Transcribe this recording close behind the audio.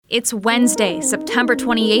It's Wednesday, September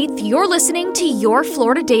 28th. You're listening to Your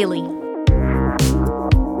Florida Daily.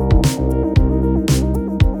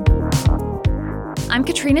 I'm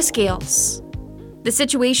Katrina Scales. The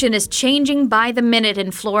situation is changing by the minute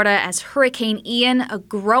in Florida as Hurricane Ian, a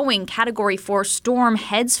growing Category 4 storm,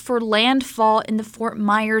 heads for landfall in the Fort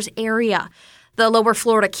Myers area. The lower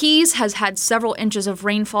Florida Keys has had several inches of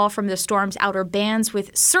rainfall from the storm's outer bands,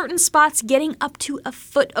 with certain spots getting up to a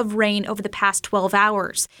foot of rain over the past 12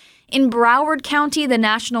 hours. In Broward County, the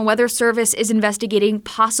National Weather Service is investigating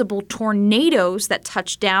possible tornadoes that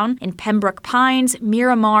touched down in Pembroke Pines,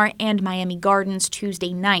 Miramar, and Miami Gardens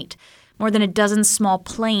Tuesday night. More than a dozen small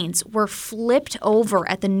planes were flipped over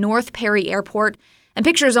at the North Perry Airport, and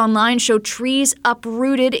pictures online show trees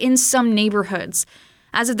uprooted in some neighborhoods.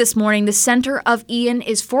 As of this morning, the center of Ian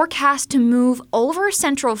is forecast to move over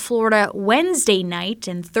central Florida Wednesday night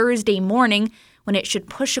and Thursday morning, when it should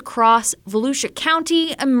push across Volusia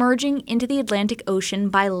County, emerging into the Atlantic Ocean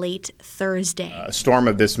by late Thursday. A storm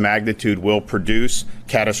of this magnitude will produce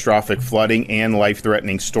catastrophic flooding and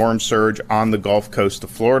life-threatening storm surge on the Gulf Coast of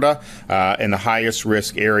Florida, and the highest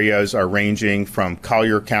risk areas are ranging from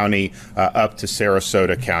Collier County up to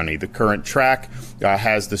Sarasota County. The current track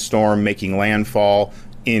has the storm making landfall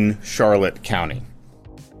in Charlotte County.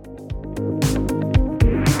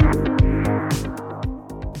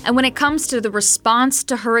 And when it comes to the response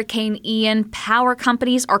to Hurricane Ian, power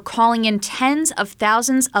companies are calling in tens of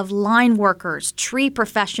thousands of line workers, tree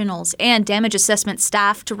professionals, and damage assessment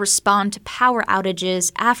staff to respond to power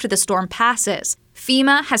outages after the storm passes.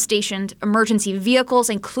 FEMA has stationed emergency vehicles,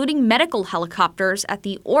 including medical helicopters, at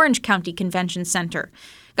the Orange County Convention Center.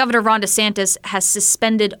 Governor Ron DeSantis has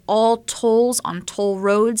suspended all tolls on toll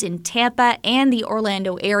roads in Tampa and the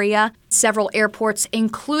Orlando area. Several airports,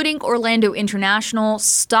 including Orlando International,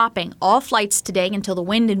 stopping all flights today until the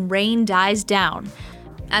wind and rain dies down.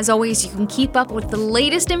 As always, you can keep up with the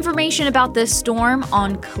latest information about this storm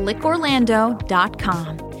on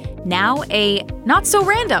clickorlando.com. Now, a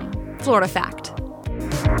not-so-random Florida fact.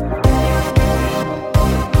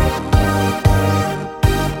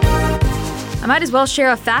 I might as well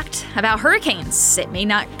share a fact about hurricanes. It may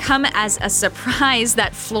not come as a surprise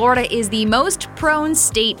that Florida is the most prone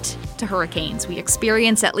state to hurricanes. We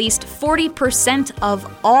experience at least 40% of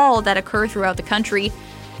all that occur throughout the country.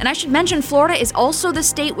 And I should mention, Florida is also the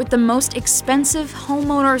state with the most expensive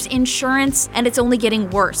homeowners insurance, and it's only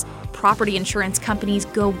getting worse. Property insurance companies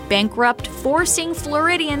go bankrupt, forcing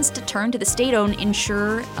Floridians to turn to the state-owned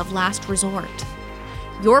insurer of last resort.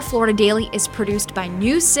 Your Florida Daily is produced by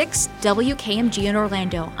News 6 WKMG in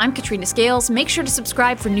Orlando. I'm Katrina Scales. Make sure to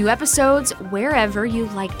subscribe for new episodes wherever you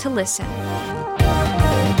like to listen.